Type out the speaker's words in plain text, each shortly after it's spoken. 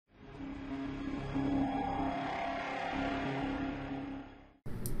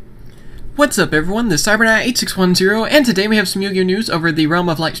What's up everyone, this is CyberKnight8610, and today we have some Yu-Gi-Oh news over the Realm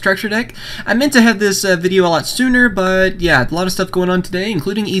of Light structure deck. I meant to have this video a lot sooner, but yeah, a lot of stuff going on today,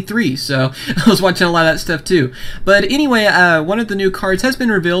 including E3, so I was watching a lot of that stuff too. But anyway, one of the new cards has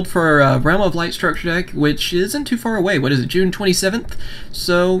been revealed for Realm of Light structure deck, which isn't too far away. What is it, June 27th?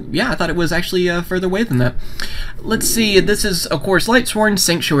 So yeah, I thought it was actually further away than that. Let's see, this is of course Lightsworn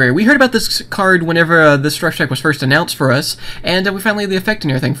Sanctuary. We heard about this card whenever this structure deck was first announced for us, and we finally had the effect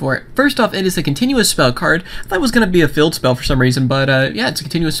and everything for it. First off, it is a continuous spell card. I thought it was going to be a field spell for some reason, but yeah, it's a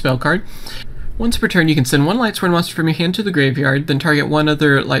continuous spell card. Once per turn, you can send one Lightsworn monster from your hand to the graveyard, then target one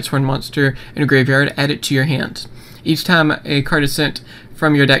other Lightsworn monster in your graveyard, add it to your hand. Each time a card is sent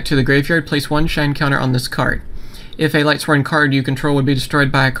from your deck to the graveyard, place one shine counter on this card. If a Lightsworn card you control would be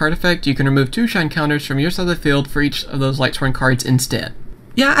destroyed by a card effect, you can remove 2 shine counters from your side of the field for each of those Lightsworn cards instead.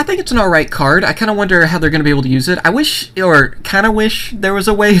 Yeah, I think it's an alright card. I kind of wonder how they're going to be able to use it. I wish, or kind of wish, there was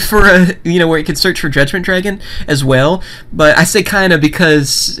a way for a, where you could search for Judgment Dragon as well. But I say kind of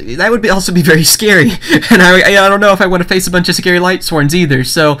because that would also be very scary. And I don't know if I want to face a bunch of scary Lightsworns either.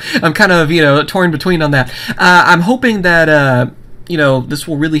 So I'm kind of, torn between on that. I'm hoping that, this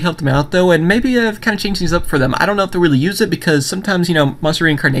will really help them out, though, and maybe kind of change things up for them. I don't know if they'll really use it, because sometimes, Monster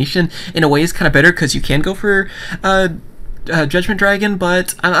Reincarnation, in a way, is kind of better, because you can go for, Judgment Dragon,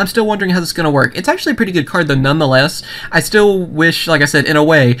 but I'm still wondering how this is going to work. It's actually a pretty good card, though, nonetheless. I still wish, like I said, in a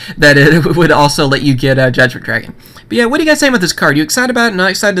way, that it would also let you get Judgment Dragon. But yeah, what are you guys saying about this card? You excited about it? Not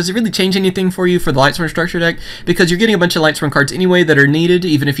excited? Does it really change anything for you for the Lightsworn structure deck? Because you're getting a bunch of Lightsworn cards anyway that are needed,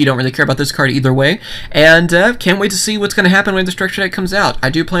 even if you don't really care about this card either way. And can't wait to see what's going to happen when the structure deck comes out. I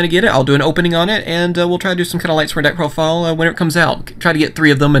do plan to get it. I'll do an opening on it, and we'll try to do some kind of Lightsworn deck profile when it comes out. Try to get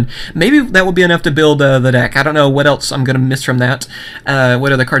 3 of them, and maybe that will be enough to build the deck. I don't know what else I'm going to miss from that,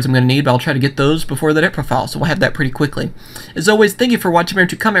 what other cards I'm going to need, but I'll try to get those before the deck profile, so we'll have that pretty quickly. As always, thank you for watching. Remember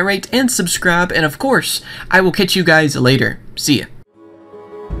to comment, rate, and subscribe, and of course, I will catch you guys later. See ya.